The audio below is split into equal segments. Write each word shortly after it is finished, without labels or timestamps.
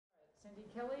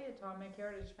Kelly Atomic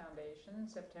Heritage Foundation,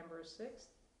 September 6th,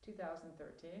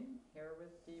 2013, here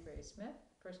with D. Ray Smith.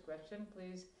 First question,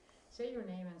 please say your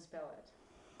name and spell it.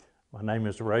 My name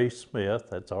is Ray Smith,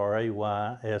 that's R-A-Y-S-M-I-T-H,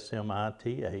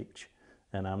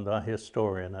 and I'm the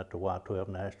historian at the Y-12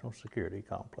 National Security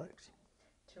Complex.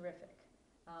 Terrific.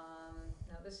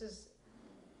 Now this is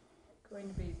going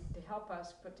to be to help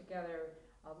us put together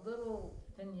a little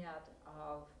vignette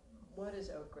of what is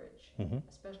Oak Ridge,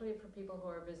 especially for people who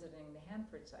are visiting the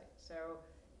Hanford site. So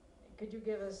could you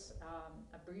give us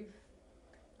a brief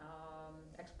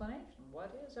explanation?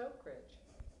 What is Oak Ridge?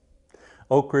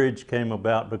 Oak Ridge came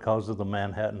about because of the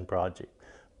Manhattan Project.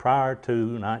 Prior to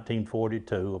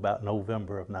 1942, about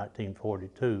November of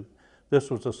 1942, this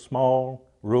was a small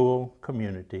rural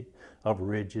community of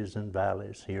ridges and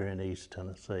valleys here in East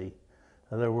Tennessee.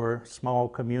 There were small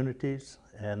communities,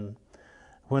 and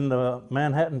when the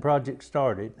Manhattan Project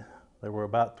started, there were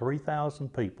about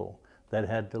 3,000 people that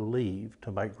had to leave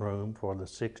to make room for the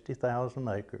 60,000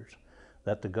 acres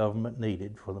that the government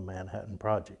needed for the Manhattan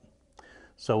Project.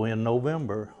 So in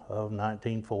November of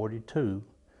 1942,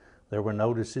 there were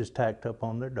notices tacked up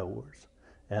on their doors,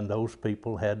 and those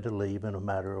people had to leave in a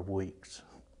matter of weeks.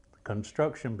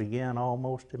 Construction began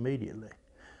almost immediately.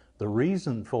 The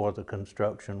reason for the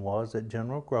construction was that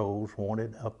General Groves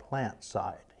wanted a plant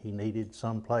site. He needed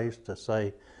some place to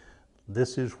say,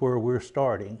 this is where we're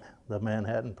starting the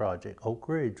Manhattan Project. Oak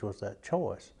Ridge was that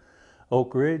choice.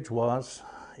 Oak Ridge was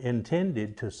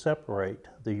intended to separate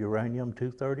the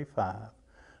uranium-235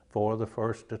 for the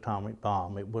first atomic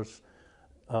bomb. It was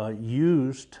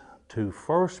used to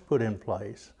first put in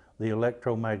place the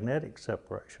electromagnetic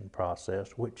separation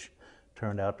process, which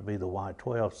turned out to be the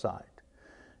Y-12 site.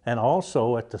 And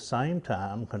also at the same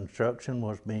time, construction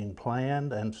was being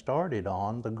planned and started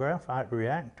on the graphite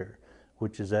reactor,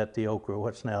 which is at the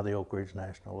what's now the Oak Ridge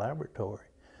National Laboratory.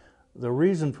 The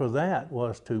reason for that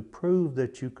was to prove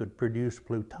that you could produce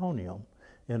plutonium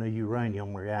in a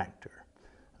uranium reactor.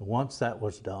 And once that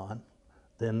was done,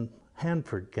 then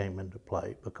Hanford came into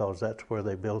play, because that's where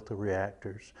they built the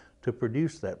reactors to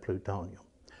produce that plutonium.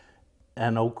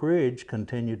 And Oak Ridge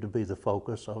continued to be the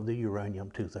focus of the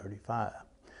uranium-235.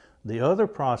 The other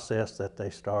process that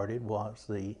they started was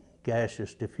the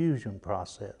gaseous diffusion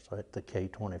process at the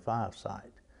K25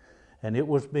 site. And it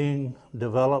was being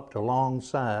developed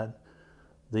alongside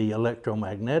the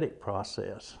electromagnetic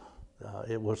process.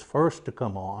 It was first to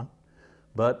come on,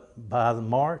 but by the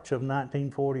March of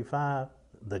 1945,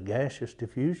 the gaseous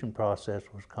diffusion process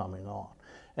was coming on.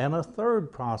 And a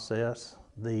third process,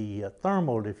 the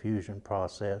thermal diffusion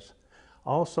process,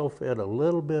 also fed a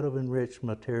little bit of enriched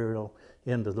material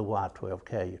into the Y-12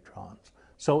 calutrons.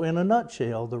 So in a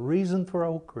nutshell, the reason for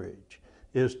Oak Ridge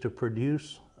is to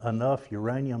produce enough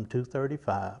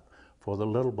uranium-235 for the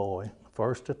little boy,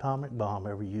 first atomic bomb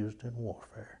ever used in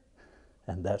warfare.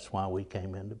 And that's why we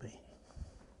came into being.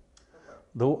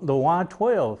 The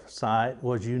Y-12 site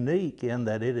was unique in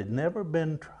that it had never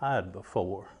been tried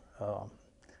before.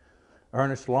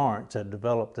 Ernest Lawrence had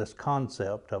developed this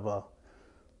concept of a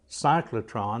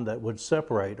cyclotron that would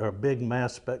separate, or a big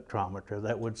mass spectrometer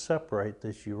that would separate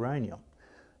this uranium.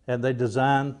 And they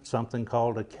designed something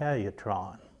called a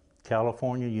calutron.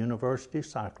 California University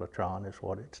Cyclotron is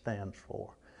what it stands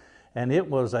for. And it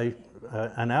was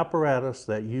an apparatus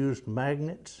that used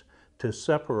magnets to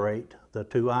separate the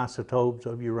two isotopes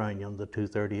of uranium, the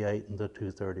 238 and the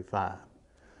 235.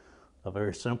 A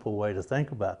very simple way to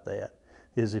think about that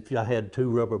is if I had two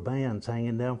rubber bands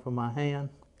hanging down from my hand,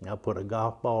 I put a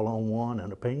golf ball on one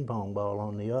and a ping pong ball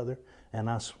on the other, and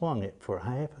I swung it for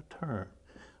half a turn.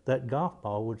 That golf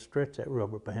ball would stretch that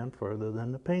rubber band further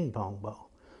than the ping pong ball.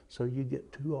 So you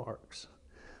get two arcs.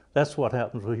 That's what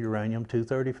happens with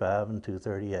uranium-235 and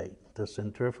 238. The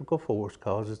centrifugal force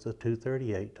causes the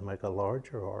 238 to make a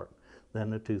larger arc than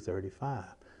the 235.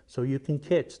 So you can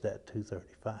catch that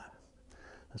 235.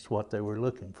 That's what they were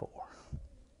looking for.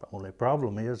 The only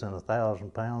problem is in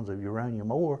 1,000 pounds of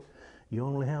uranium ore, you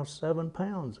only have 7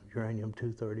 pounds of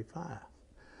uranium-235.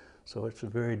 So it's a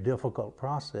very difficult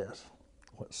process.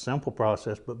 Well, simple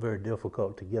process, but very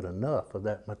difficult to get enough of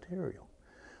that material.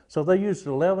 So they used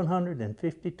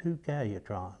 1,152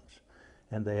 calutrons,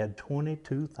 and they had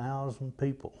 22,000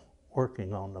 people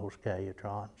working on those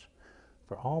calutrons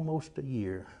for almost a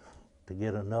year to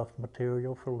get enough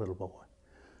material for little boy,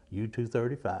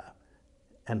 U-235,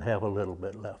 and have a little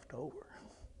bit left over.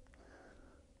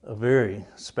 A very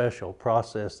special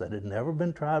process that had never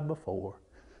been tried before.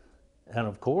 And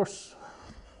of course,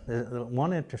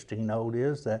 one interesting note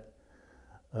is that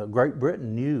Great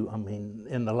Britain knew,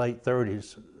 in the late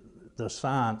 30s, the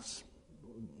scientists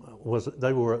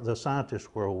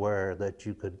were aware that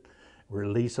you could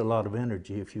release a lot of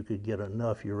energy if you could get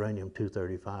enough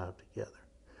uranium-235 together.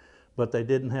 But they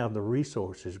didn't have the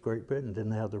resources. Great Britain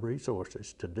didn't have the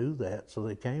resources to do that, so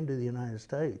they came to the United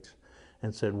States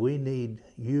and said, we need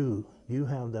you. You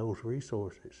have those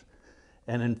resources.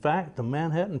 And in fact, the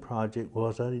Manhattan Project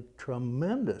was a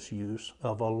tremendous use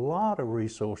of a lot of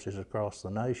resources across the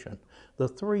nation. The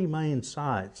three main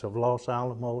sites of Los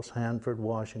Alamos, Hanford,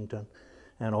 Washington,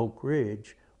 and Oak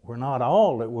Ridge were not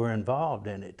all that were involved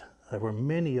in it. There were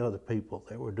many other people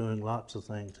that were doing lots of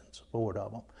things in support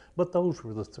of them. But those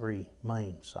were the three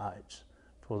main sites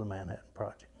for the Manhattan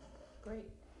Project. Great.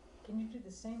 Can you do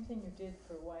the same thing you did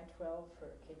for Y12 for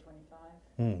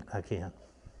K25? I can.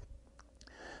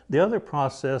 The other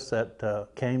process that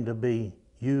came to be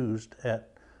used at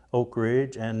Oak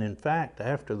Ridge, and in fact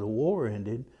after the war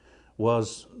ended,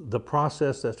 was the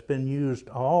process that's been used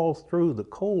all through the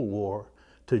Cold War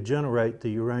to generate the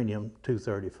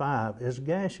uranium-235 is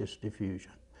gaseous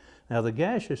diffusion. Now the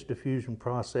gaseous diffusion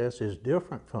process is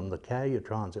different from the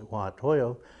calutrons at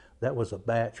Y12. That was a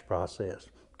batch process.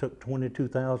 Took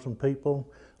 22,000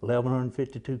 people,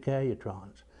 1,152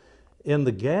 calutrons. In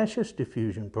the gaseous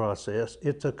diffusion process,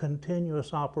 it's a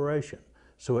continuous operation,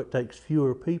 so it takes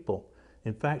fewer people.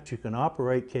 In fact, you can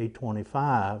operate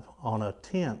K25 on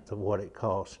 1/10 of what it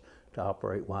costs to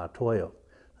operate Y12.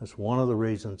 That's one of the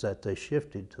reasons that they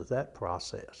shifted to that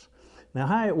process. Now,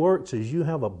 how it works is you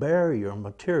have a barrier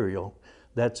material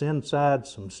that's inside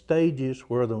some stages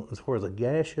where the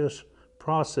gaseous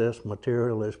process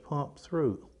material is pumped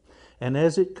through. And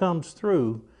as it comes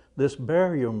through, this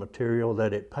barrier material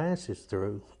that it passes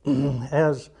through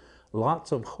has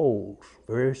lots of holes,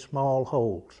 very small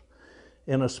holes.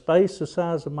 In a space the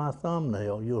size of my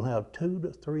thumbnail, you'll have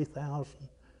 200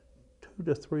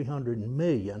 to 300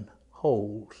 million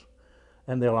holes.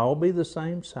 And they'll all be the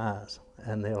same size,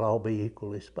 and they'll all be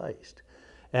equally spaced.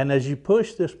 And as you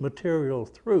push this material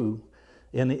through,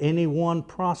 in any one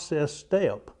process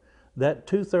step, that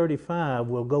 235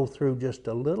 will go through just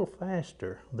a little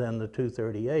faster than the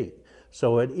 238.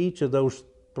 So at each of those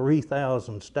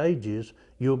 3,000 stages,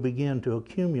 you'll begin to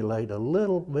accumulate a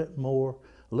little bit more,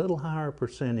 a little higher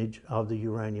percentage of the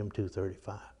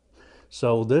uranium-235.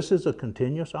 So this is a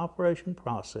continuous operation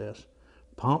process,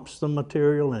 pumps the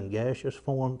material in gaseous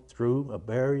form through a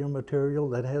barrier material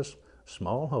that has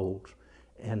small holes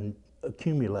and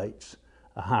accumulates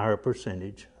a higher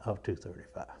percentage of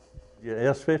 235.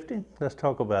 S50, let's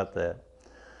talk about that.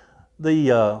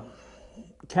 The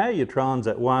calutrons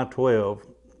at Y12,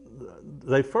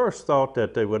 they first thought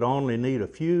that they would only need a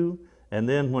few, and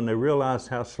then when they realized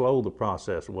how slow the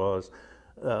process was,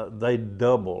 they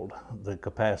doubled the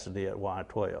capacity at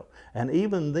Y12. And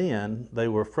even then, they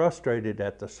were frustrated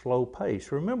at the slow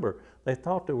pace. Remember, they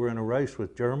thought they were in a race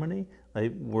with Germany. They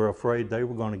were afraid they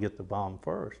were going to get the bomb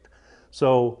first.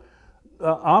 So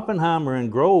Oppenheimer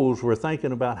and Groves were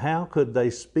thinking about how could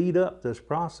they speed up this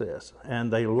process,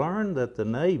 and they learned that the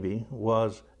Navy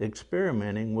was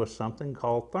experimenting with something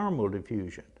called thermal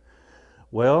diffusion.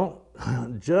 Well,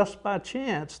 just by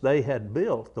chance, they had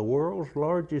built the world's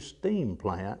largest steam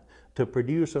plant to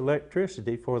produce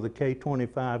electricity for the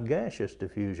K25 gaseous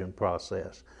diffusion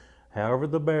process. However,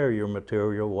 the barrier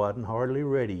material wasn't hardly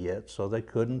ready yet, so they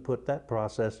couldn't put that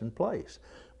process in place.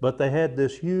 But they had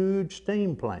this huge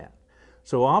steam plant.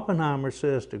 So Oppenheimer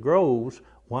says to Groves,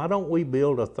 why don't we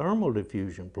build a thermal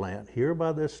diffusion plant here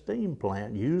by this steam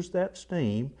plant, use that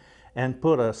steam, and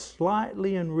put a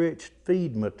slightly enriched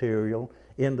feed material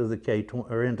into the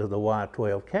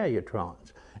Y12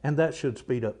 calutrons, and that should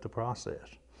speed up the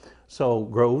process. So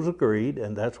Groves agreed,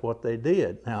 and that's what they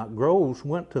did. Now Groves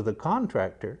went to the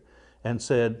contractor and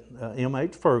said,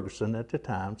 M.H. Ferguson at the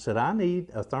time, said, I need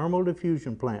a thermal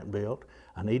diffusion plant built.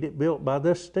 I need it built by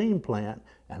this steam plant,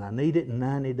 and I need it in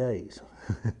 90 days.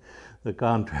 The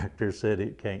contractor said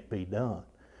it can't be done.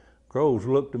 Groves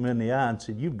looked him in the eye and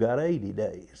said, you've got 80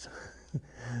 days.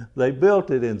 They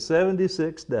built it in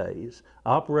 76 days,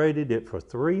 operated it for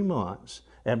 3 months,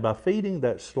 and by feeding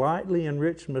that slightly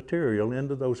enriched material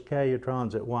into those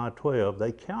calutrons at Y12,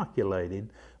 they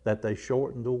calculated that they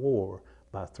shortened the war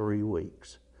by 3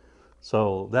 weeks.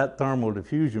 So that thermal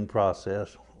diffusion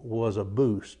process was a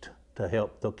boost to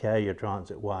help the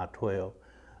calutrons at Y12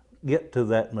 get to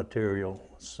that material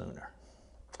sooner.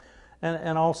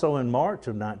 And also in March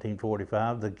of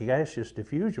 1945, the gaseous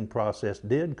diffusion process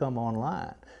did come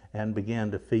online and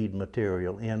began to feed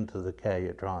material into the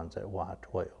calutrons at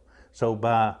Y12. So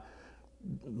by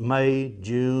May,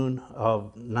 June of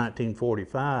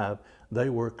 1945, they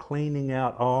were cleaning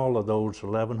out all of those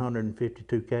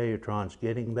 1,152 calutrons,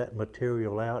 getting that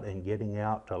material out and getting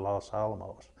out to Los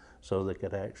Alamos so they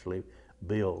could actually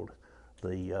build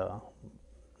the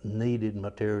needed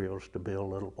materials to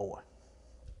build Little Boy.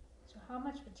 So how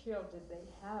much material did they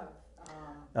have?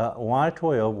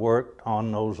 Y-12 worked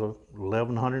on those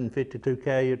 1,152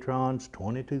 calutrons,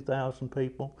 22,000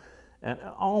 people, and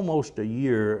almost a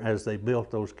year as they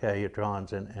built those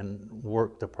calutrons and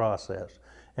worked the process.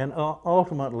 And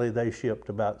ultimately they shipped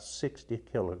about 60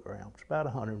 kilograms, about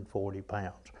 140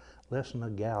 pounds, less than a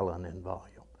gallon in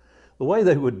volume. The way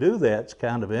they would do that's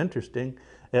kind of interesting.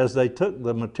 As they took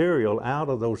the material out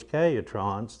of those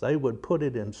calutrons, they would put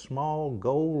it in small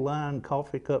gold-lined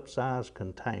coffee cup-sized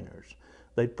containers.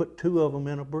 They'd put 2 of them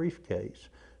in a briefcase,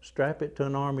 strap it to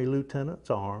an Army lieutenant's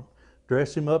arm,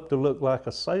 dress him up to look like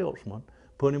a salesman,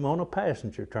 put him on a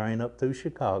passenger train up through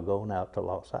Chicago and out to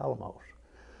Los Alamos.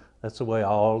 That's the way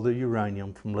all the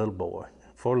uranium from Little Boy,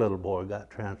 for Little Boy, got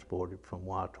transported from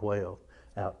Y-12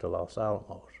 out to Los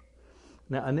Alamos.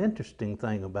 Now, an interesting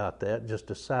thing about that,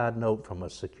 just a side note from a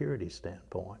security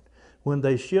standpoint, when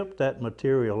they shipped that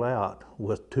material out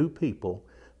with 2 people,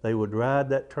 they would ride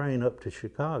that train up to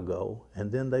Chicago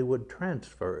and then they would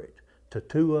transfer it to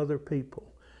 2 other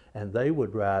people and they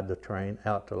would ride the train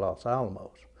out to Los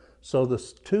Alamos. So the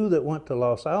 2 that went to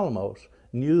Los Alamos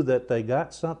knew that they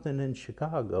got something in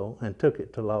Chicago and took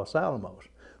it to Los Alamos.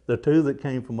 The 2 that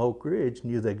came from Oak Ridge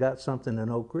knew they got something in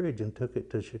Oak Ridge and took it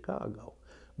to Chicago.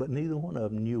 But neither one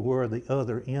of them knew where the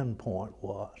other end point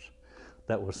was.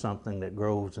 That was something that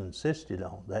Groves insisted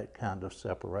on, that kind of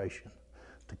separation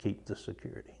to keep the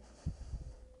security.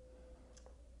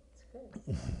 That's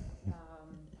good.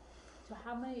 So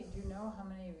how many, do you know how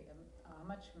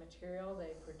much material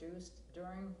they produced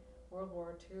during World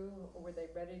War II? Or were they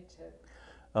ready to?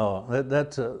 Oh,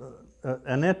 that's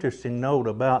an interesting note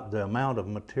about the amount of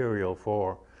material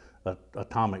for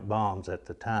atomic bombs at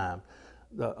the time.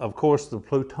 Of course, the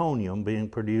plutonium being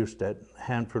produced at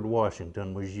Hanford,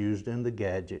 Washington was used in the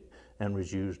Gadget and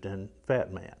was used in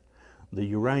Fat Man. The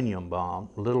uranium bomb,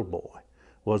 Little Boy,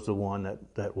 was the one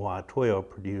that Y-12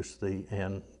 produced,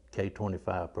 and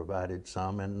K-25 provided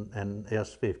some, and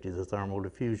S-50, the thermal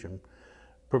diffusion,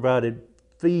 provided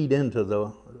feed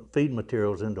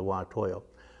materials into Y-12.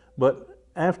 But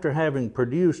after having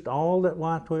produced all that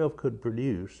Y-12 could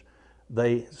produce,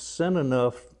 they sent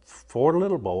enough for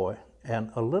Little Boy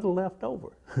and a little left over,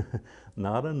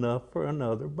 not enough for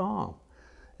another bomb.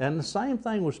 And the same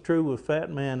thing was true with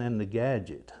Fat Man and the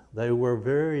Gadget. They were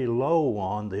very low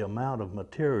on the amount of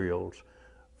materials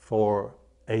for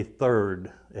a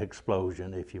 3rd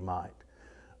explosion, if you might.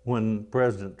 When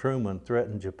President Truman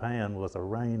threatened Japan with a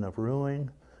rain of ruin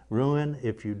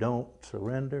if you don't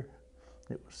surrender,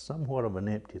 it was somewhat of an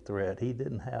empty threat. He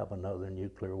didn't have another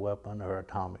nuclear weapon or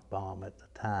atomic bomb at the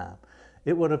time.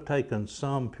 It would have taken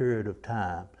some period of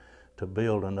time to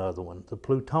build another one. The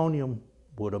plutonium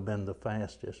would have been the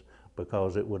fastest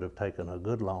because it would have taken a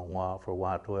good long while for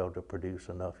Y-12 to produce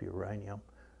enough uranium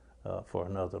for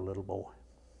another Little Boy.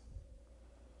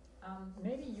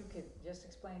 Maybe you could just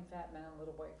explain Fat Man and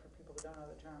Little Boy for people who don't know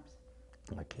the terms.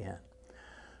 I can.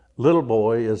 Little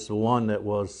Boy is the one that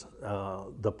was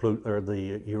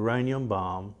the uranium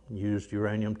bomb, used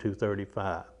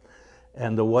uranium-235.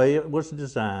 And the way it was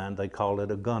designed, they call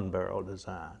it a gun barrel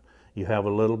design. You have a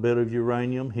little bit of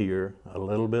uranium here, a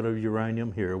little bit of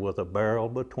uranium here with a barrel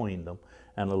between them,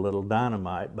 and a little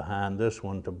dynamite behind this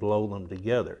one to blow them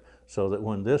together, so that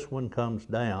when this one comes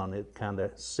down, it kind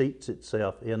of seats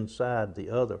itself inside the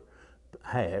other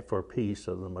half or piece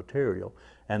of the material,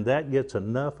 and that gets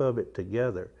enough of it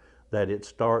together that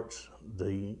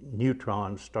the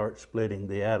neutrons start splitting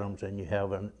the atoms and you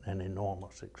have an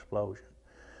enormous explosion.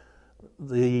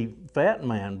 The Fat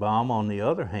Man bomb, on the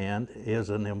other hand, is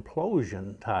an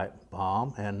implosion type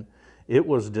bomb, and it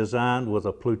was designed with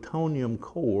a plutonium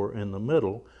core in the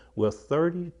middle with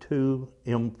 32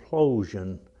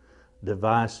 implosion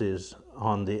devices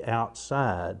on the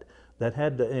outside that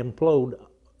had to implode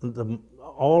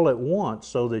all at once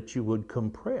so that you would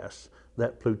compress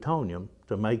that plutonium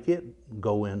to make it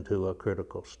go into a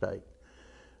critical state.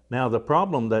 Now, the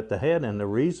problem that they had, and the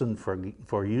reason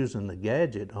for using the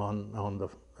Gadget on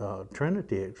the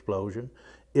Trinity explosion,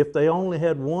 if they only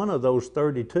had one of those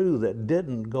 32 that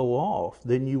didn't go off,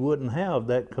 then you wouldn't have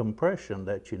that compression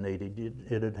that you needed.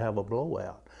 It'd have a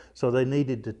blowout. So they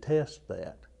needed to test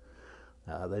that.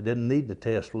 They didn't need to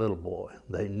test Little Boy.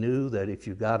 They knew that if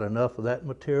you got enough of that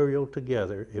material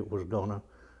together, it was gonna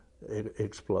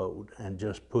explode, and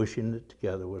just pushing it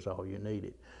together was all you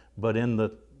needed. But in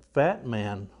the Fat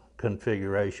Man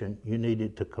configuration, you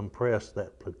needed to compress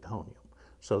that plutonium.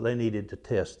 So they needed to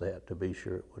test that to be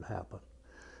sure it would happen.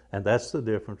 And that's the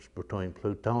difference between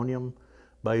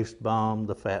plutonium-based bomb,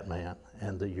 the Fat Man,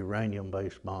 and the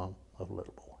uranium-based bomb of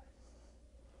Little Boy.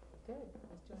 good.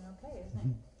 He's doing okay,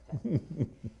 isn't he?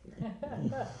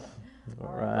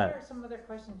 All All right. right. What are some other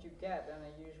questions you get on a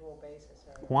usual basis?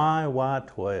 Why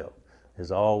Y12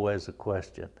 is always a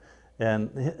question. And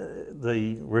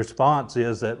the response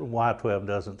is that Y12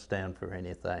 doesn't stand for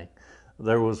anything.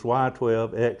 There was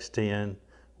Y12, X10,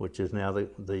 which is now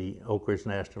the Oak Ridge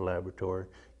National Laboratory,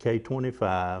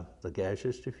 K25, the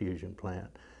gaseous diffusion plant,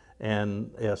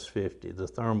 and S50, the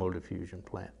thermal diffusion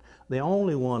plant. The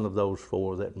only one of those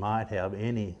four that might have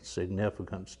any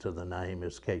significance to the name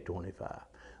is K25.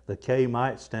 The K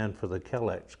might stand for the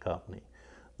Kellex company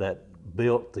that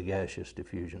built the gaseous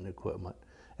diffusion equipment.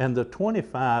 And the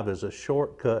 25 is a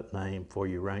shortcut name for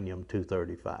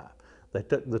uranium-235. They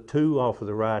took the 2 off of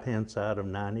the right-hand side of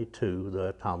 92, the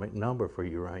atomic number for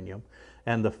uranium,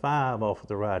 and the 5 off of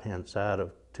the right-hand side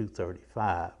of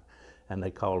 235, and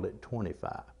they called it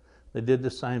 25. They did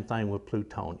the same thing with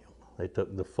plutonium. They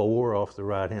took the 4 off the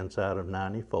right-hand side of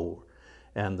 94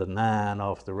 and the 9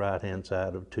 off the right-hand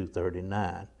side of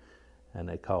 239, and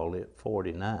they called it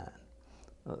 49.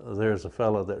 There's a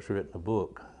fellow that's written a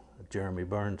book, Jeremy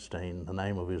Bernstein. The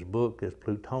name of his book is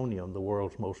Plutonium, the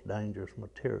World's Most Dangerous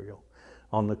Material.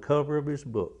 On the cover of his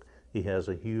book, he has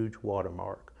a huge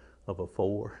watermark of a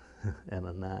 4 and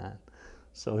a 9.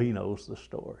 So he knows the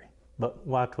story. But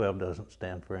Y12 doesn't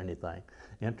stand for anything.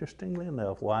 Interestingly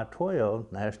enough,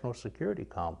 Y12, National Security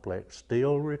Complex,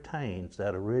 still retains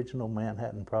that original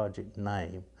Manhattan Project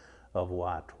name of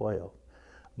Y12.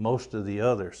 Most of the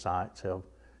other sites have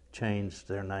changed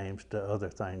their names to other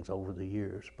things over the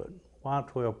years, but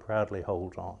Y12 proudly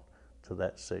holds on to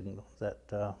that signal,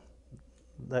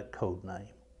 that code name,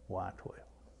 Y12.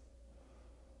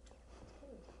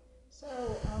 So,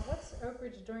 what's Oak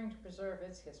Ridge doing to preserve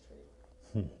its history?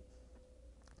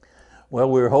 Well,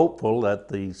 we're hopeful that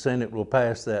the Senate will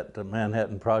pass that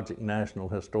Manhattan Project National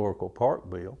Historical Park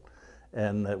bill,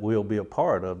 and that we'll be a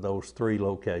part of those 3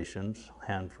 locations,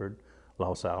 Hanford,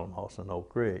 Los Alamos, and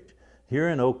Oak Ridge. Here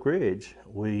in Oak Ridge,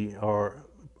 we are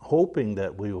hoping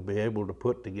that we will be able to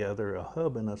put together a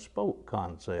hub and a spoke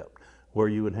concept where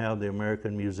you would have the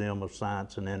American Museum of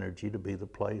Science and Energy to be the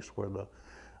place where the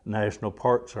National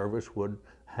Park Service would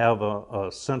have a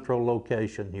central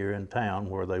location here in town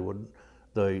where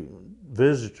the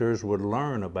visitors would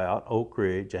learn about Oak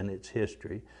Ridge and its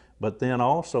history, but then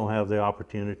also have the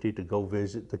opportunity to go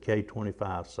visit the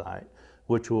K25 site,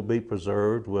 which will be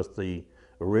preserved with the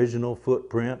original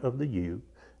footprint of the U,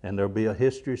 and there'll be a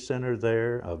history center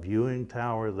there, a viewing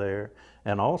tower there,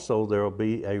 and also there'll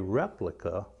be a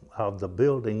replica of the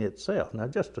building itself. Now,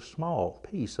 just a small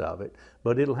piece of it,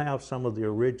 but it'll have some of the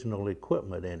original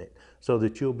equipment in it so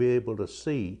that you'll be able to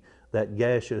see that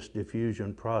gaseous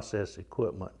diffusion process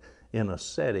equipment in a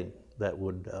setting that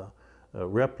would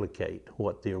replicate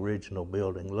what the original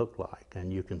building looked like.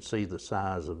 And you can see the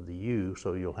size of the U,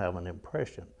 so you'll have an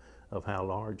impression of how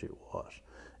large it was.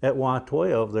 At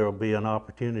Y12, there will be an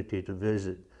opportunity to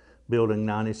visit Building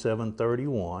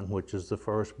 9731, which is the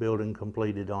first building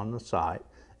completed on the site,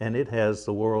 and it has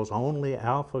the world's only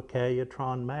alpha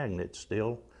K-neutron magnet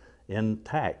still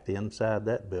intact inside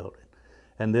that building.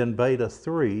 And then Beta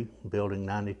 3, Building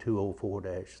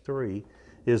 9204-3,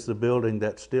 is the building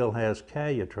that still has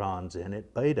K-neutrons in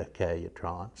it, beta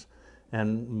K-neutrons.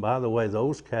 And by the way,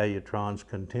 those K-neutrons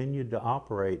continued to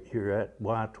operate here at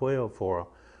Y12 for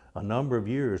a number of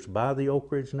years by the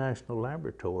Oak Ridge National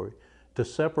Laboratory to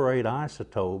separate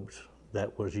isotopes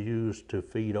that was used to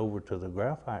feed over to the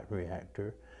graphite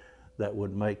reactor that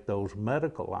would make those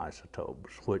medical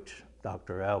isotopes, which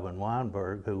Dr. Alvin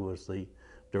Weinberg, who was the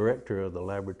director of the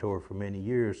laboratory for many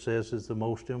years, says is the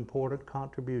most important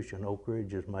contribution Oak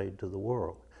Ridge has made to the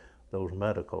world, those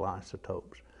medical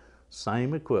isotopes.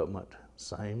 Same equipment,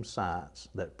 same science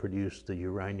that produced the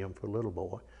uranium for Little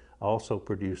Boy also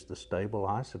produced the stable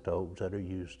isotopes that are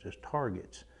used as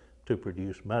targets to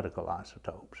produce medical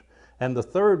isotopes. And the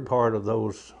third part of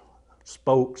those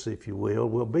spokes, if you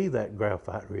will be that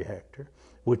graphite reactor,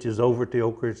 which is over at the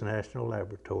Oak Ridge National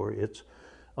Laboratory. It's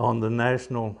on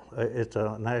the it's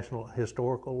a National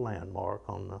Historical Landmark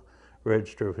on the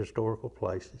Register of Historical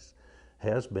Places,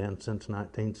 has been since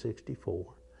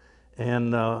 1964.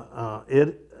 And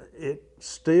it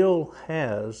still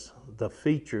has the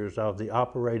features of the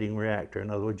operating reactor. In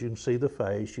other words, you can see the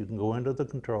face, you can go into the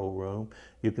control room,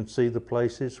 you can see the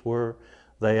places where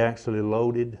they actually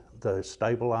loaded the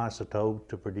stable isotope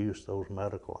to produce those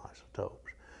medical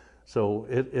isotopes. So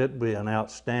it'd be an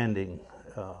outstanding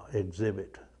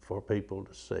exhibit for people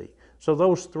to see. So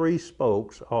those 3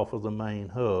 spokes off of the main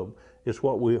hub is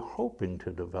what we're hoping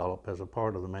to develop as a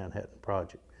part of the Manhattan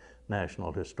Project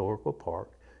National Historical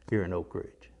Park here in Oak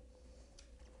Ridge.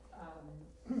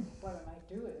 What I might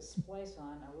do splice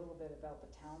on a little bit about the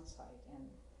town site and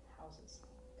houses,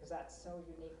 because that's so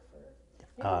unique for,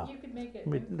 maybe you could make it.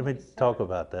 Let me talk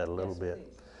about that a little bit.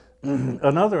 Please.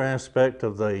 Another aspect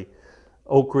of the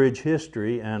Oak Ridge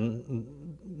history and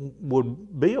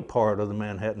would be a part of the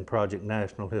Manhattan Project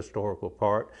National Historical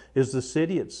Park is the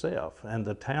city itself and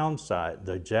the town site,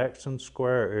 the Jackson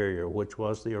Square area, which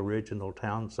was the original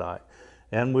town site.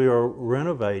 And we are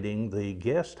renovating the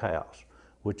guest house,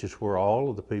 which is where all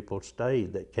of the people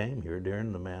stayed that came here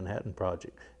during the Manhattan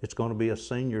Project. It's going to be a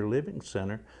senior living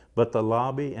center, but the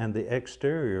lobby and the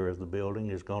exterior of the building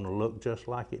is going to look just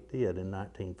like it did in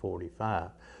 1945.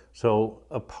 So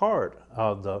a part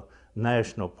of the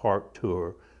National Park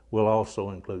Tour will also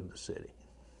include the city.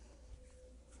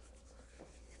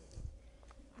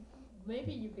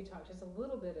 Maybe you could talk just a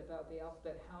little bit about the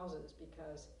alphabet houses,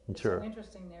 because it's Sure. so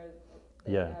interesting there.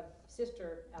 They Yeah. have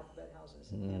sister alphabet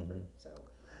houses in Hanford, so talk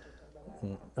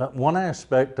about that. One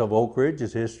aspect of Oak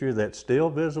Ridge's history that's still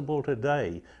visible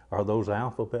today are those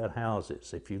alphabet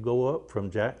houses. If you go up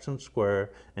from Jackson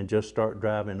Square and just start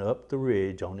driving up the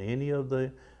ridge on any of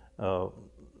the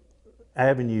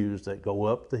avenues that go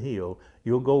up the hill,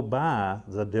 you'll go by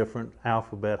the different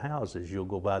alphabet houses. You'll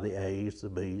go by the A's, the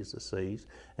B's, the C's,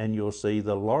 and you'll see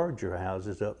the larger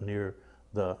houses up near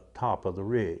the top of the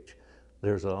ridge.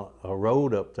 There's a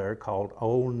road up there called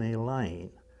Olney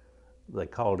Lane. They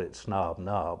called it Snob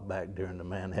Knob back during the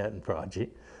Manhattan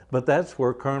Project, but that's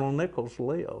where Colonel Nichols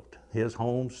lived. His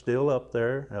home's still up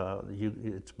there.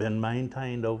 It's been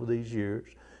maintained over these years,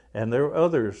 and there are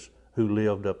others who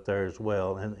lived up there as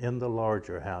well, and in the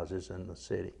larger houses in the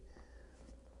city.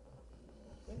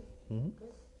 Good. Mm-hmm.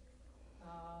 Good.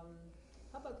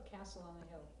 How about the castle on the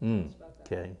hill? Tell us about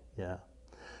that. Okay, yeah.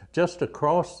 Just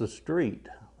across the street,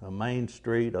 the main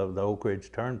street of the Oak Ridge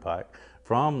Turnpike,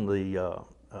 from the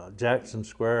Jackson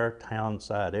Square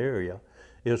townside area,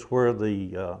 is where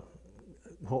the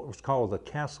what was called the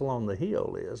Castle on the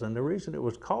Hill is. And the reason it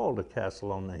was called the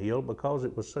Castle on the Hill because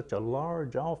it was such a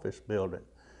large office building.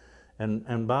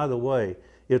 And by the way,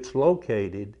 it's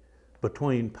located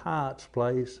between Pyatt's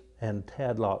Place and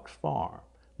Tadlock's Farm.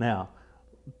 Now,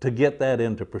 to get that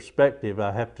into perspective,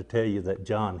 I have to tell you that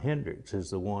John Hendricks is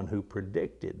the one who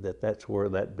predicted that that's where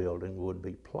that building would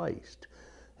be placed.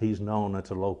 He's known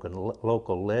as a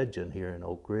local legend here in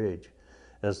Oak Ridge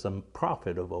as the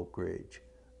prophet of Oak Ridge.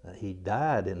 He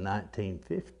died in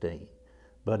 1915,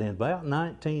 but in about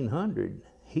 1900,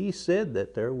 he said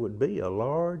that there would be a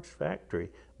large factory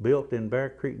built in Bear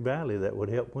Creek Valley that would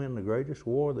help win the greatest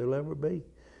war there'll ever be.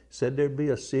 Said there'd be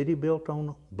a city built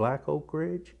on Black Oak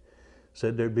Ridge.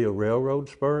 Said there'd be a railroad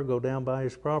spur go down by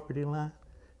his property line.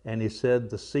 And he said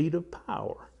the seat of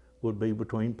power would be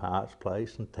between Pyatt's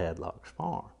Place and Tadlock's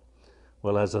Farm.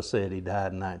 Well, as I said, he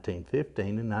died in 1915.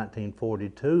 In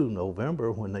 1942,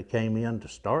 November, when they came in to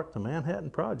start the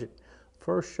Manhattan Project,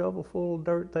 first shovelful of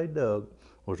dirt they dug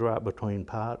was right between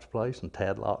Pyatt's Place and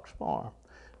Tadlock's Farm.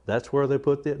 That's where they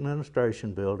put the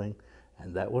administration building,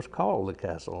 and that was called the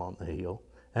Castle on the Hill.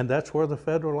 And that's where the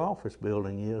federal office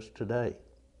building is today.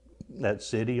 That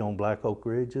city on Black Oak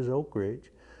Ridge is Oak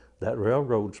Ridge. That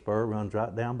railroad spur runs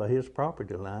right down by his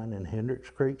property line in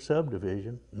Hendricks Creek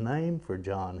subdivision, named for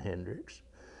John Hendricks.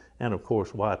 And of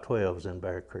course, Y-12 is in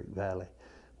Bear Creek Valley,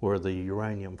 where the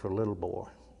uranium for Little Boy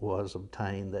was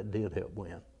obtained that did help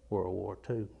win World War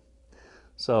II.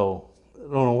 So, I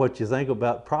don't know what you think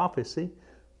about prophecy,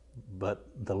 but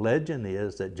the legend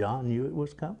is that John knew it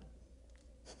was coming.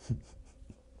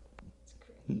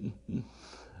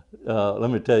 Let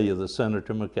me tell you the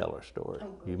Senator McKellar story.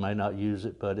 You may not use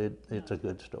it, but it's a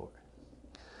good story.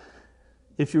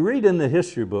 If you read in the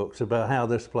history books about how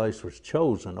this place was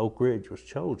chosen, Oak Ridge was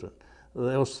chosen,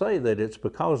 they'll say that it's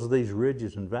because of these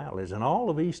ridges and valleys. And all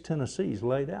of East Tennessee is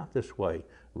laid out this way,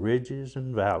 ridges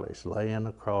and valleys laying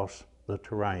across the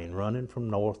terrain, running from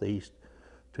northeast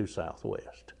to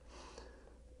southwest.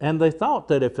 And they thought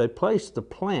that if they placed the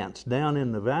plants down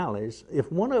in the valleys,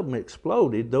 if one of them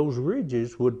exploded, those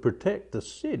ridges would protect the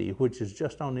city, which is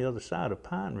just on the other side of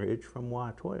Pine Ridge from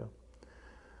Y-12.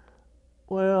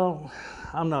 Well,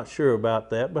 I'm not sure about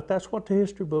that, but that's what the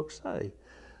history books say.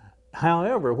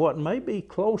 However, what may be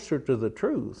closer to the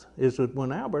truth is that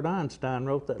when Albert Einstein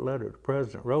wrote that letter to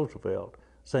President Roosevelt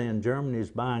saying Germany's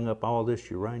buying up all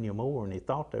this uranium ore and he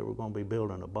thought they were going to be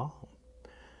building a bomb,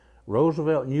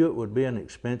 Roosevelt knew it would be an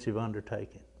expensive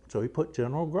undertaking, so he put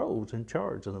General Groves in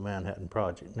charge of the Manhattan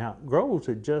Project. Now, Groves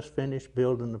had just finished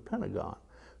building the Pentagon,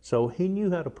 so he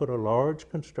knew how to put a large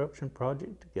construction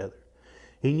project together.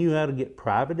 He knew how to get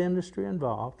private industry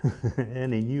involved,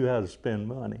 and he knew how to spend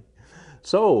money.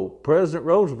 So President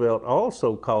Roosevelt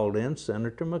also called in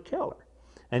Senator McKellar,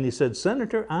 And he said,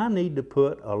 Senator, I need to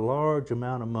put a large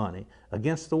amount of money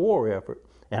against the war effort,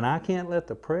 and I can't let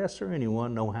the press or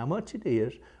anyone know how much it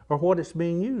is or what it's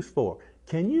being used for.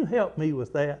 Can you help me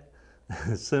with that?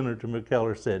 Senator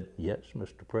McKellar said, yes,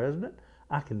 Mr. President,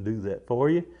 I can do that for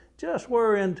you. Just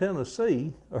where in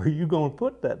Tennessee are you going to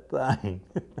put that thing?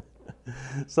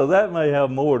 So that may have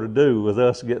more to do with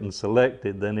us getting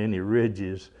selected than any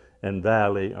ridges and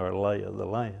valley or lay of the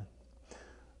land.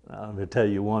 I'm going to tell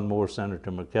you one more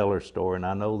Senator McKellar story, and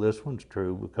I know this one's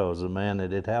true because the man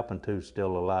that it happened to is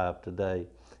still alive today.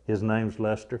 His name's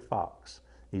Lester Fox.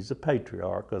 He's the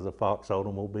patriarch of the Fox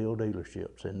automobile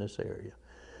dealerships in this area.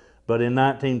 But in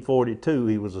 1942,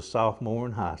 he was a sophomore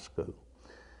in high school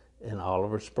in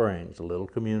Oliver Springs, a little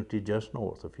community just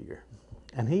north of here.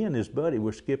 And he and his buddy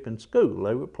were skipping school.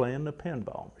 They were playing the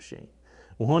pinball machine.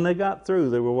 When they got through,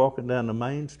 they were walking down the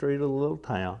main street of the little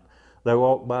town. They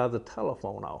walked by the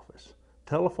telephone office.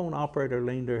 Telephone operator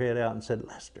leaned her head out and said,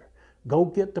 Lester, go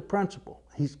get the principal.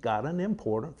 He's got an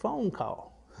important phone call.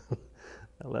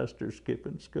 Lester's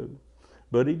skipping school.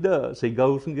 But he does. He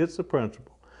goes and gets the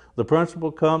principal. The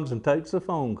principal comes and takes the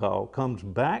phone call, comes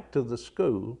back to the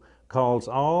school, calls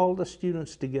all the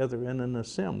students together in an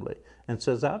assembly and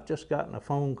says, I've just gotten a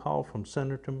phone call from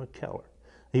Senator McKellar.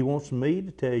 He wants me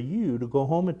to tell you to go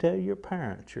home and tell your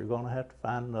parents you're going to have to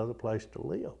find another place to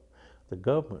live. The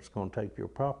government's going to take your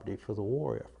property for the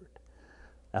war effort.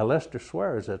 Now Lester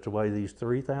swears that's the way these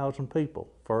 3,000 people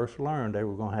first learned they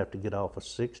were going to have to get off of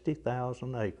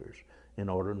 60,000 acres in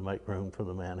order to make room for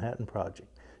the Manhattan Project.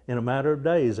 In a matter of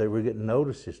days, they were getting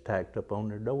notices tacked up on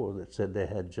their door that said they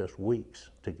had just weeks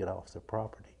to get off their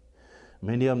property.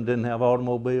 Many of them didn't have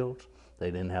automobiles.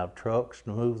 They didn't have trucks to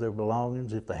move their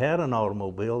belongings. If they had an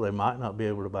automobile, they might not be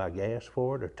able to buy gas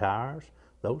for it or tires.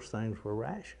 Those things were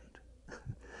rationed.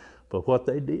 But what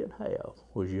they did have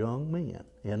was young men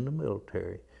in the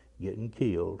military getting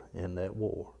killed in that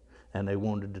war. And they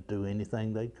wanted to do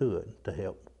anything they could to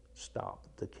help stop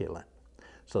the killing.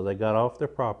 So they got off their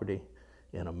property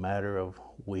in a matter of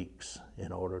weeks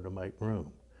in order to make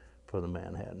room for the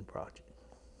Manhattan Project.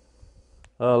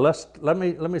 Let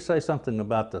me say something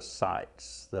about the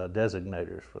sites, the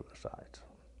designators for the sites.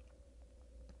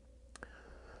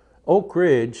 Oak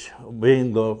Ridge,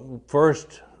 being the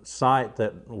first site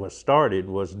that was started,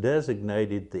 was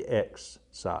designated the X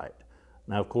site.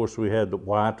 Now, of course, we had the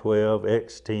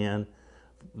Y12,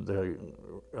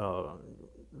 X10,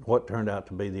 what turned out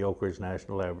to be the Oak Ridge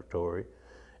National Laboratory,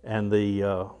 and the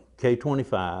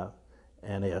K25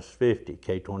 and S50,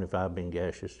 K25 being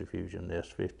gaseous diffusion,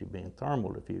 S50 being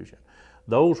thermal diffusion.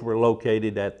 Those were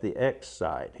located at the X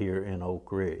site here in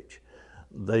Oak Ridge.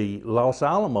 The Los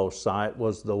Alamos site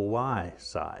was the Y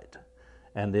site.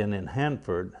 And then in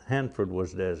Hanford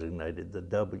was designated the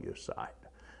W site.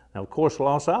 Now, of course,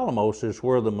 Los Alamos is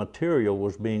where the material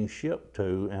was being shipped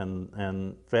to,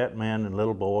 and Fat Man and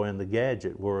Little Boy and the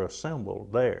Gadget were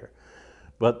assembled there.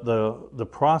 But the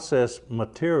process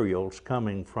materials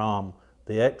coming from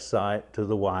the X site to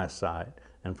the Y site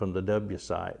and from the W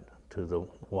site to the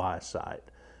Y site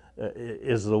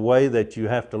is the way that you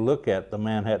have to look at the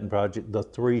Manhattan Project, the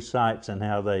three sites and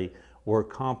how they were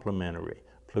complementary.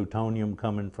 Plutonium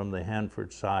coming from the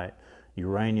Hanford site,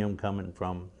 uranium coming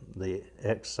from the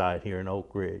X site here in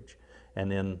Oak Ridge,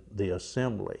 and then the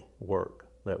assembly work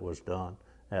that was done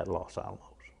at Los Alamos.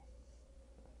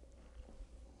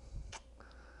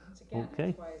 Again,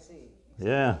 okay. XYZ.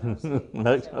 Yeah,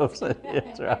 that's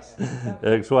right.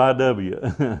 XYW.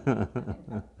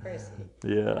 Crazy.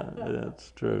 Yeah,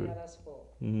 that's true. Yeah, that's full.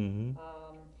 Mm-hmm.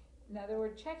 Now, there were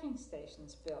checking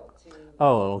stations built to...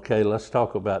 Oh, okay, let's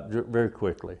talk about very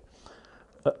quickly.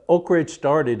 Oak Ridge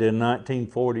started in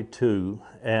 1942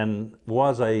 and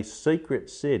was a secret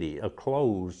city, a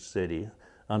closed city,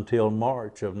 until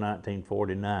March of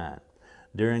 1949.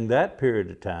 During that period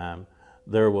of time,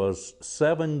 there was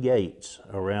 7 gates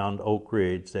around Oak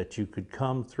Ridge that you could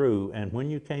come through, and when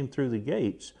you came through the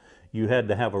gates, you had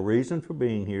to have a reason for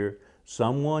being here,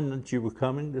 someone that you were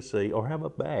coming to see, or have a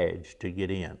badge to get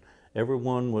in.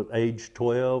 Everyone with age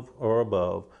 12 or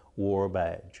above wore a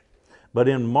badge. But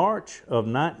in March of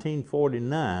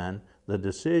 1949, the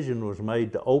decision was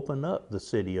made to open up the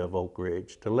city of Oak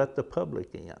Ridge to let the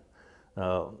public in.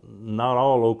 Not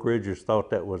all Oak Ridgers thought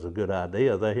that was a good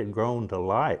idea. They had grown to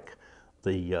like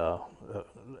the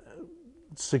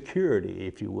security,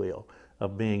 if you will,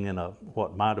 of being in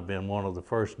what might have been one of the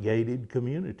first gated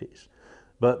communities.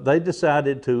 But they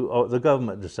decided to, the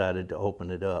government decided to open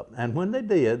it up. And when they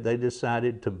did, they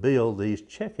decided to build these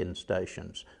check-in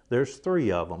stations. There's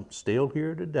 3 of them still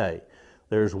here today.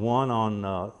 There's one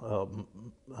on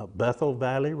Bethel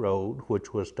Valley Road,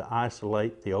 which was to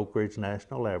isolate the Oak Ridge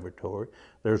National Laboratory.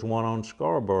 There's one on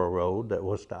Scarborough Road that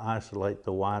was to isolate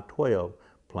the Y-12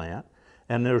 plant.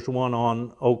 And there's one on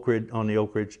the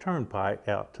Oak Ridge Turnpike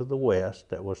out to the west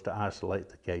that was to isolate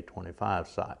the K-25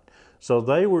 site. So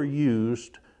they were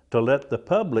used to let the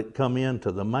public come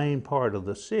into the main part of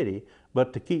the city,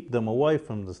 but to keep them away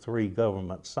from the three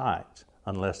government sites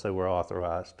unless they were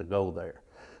authorized to go there.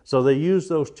 So they used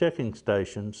those checking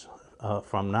stations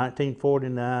from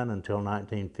 1949 until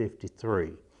 1953.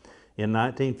 In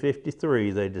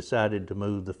 1953, they decided to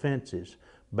move the fences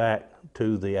back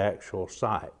to the actual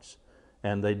sites.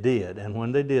 And they did. And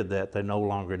when they did that, they no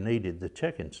longer needed the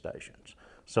check-in stations.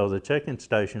 So the check-in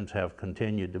stations have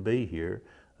continued to be here.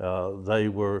 They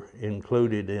were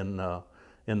included in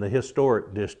the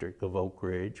historic district of Oak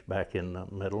Ridge back in the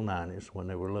middle 90s when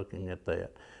they were looking at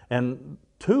that. And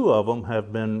two of them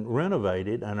have been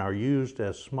renovated and are used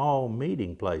as small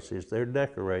meeting places. They're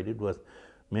decorated with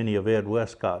many of Ed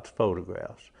Westcott's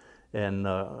photographs. And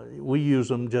we use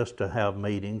them just to have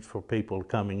meetings for people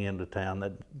coming into town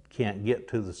that can't get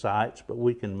to the sites, but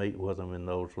we can meet with them in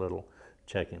those little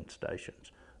check-in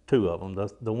stations. Two of them.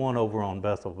 The one over on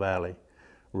Bethel Valley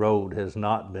Road has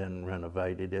not been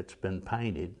renovated. It's been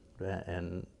painted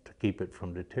and to keep it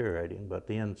from deteriorating, but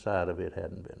the inside of it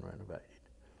hadn't been renovated.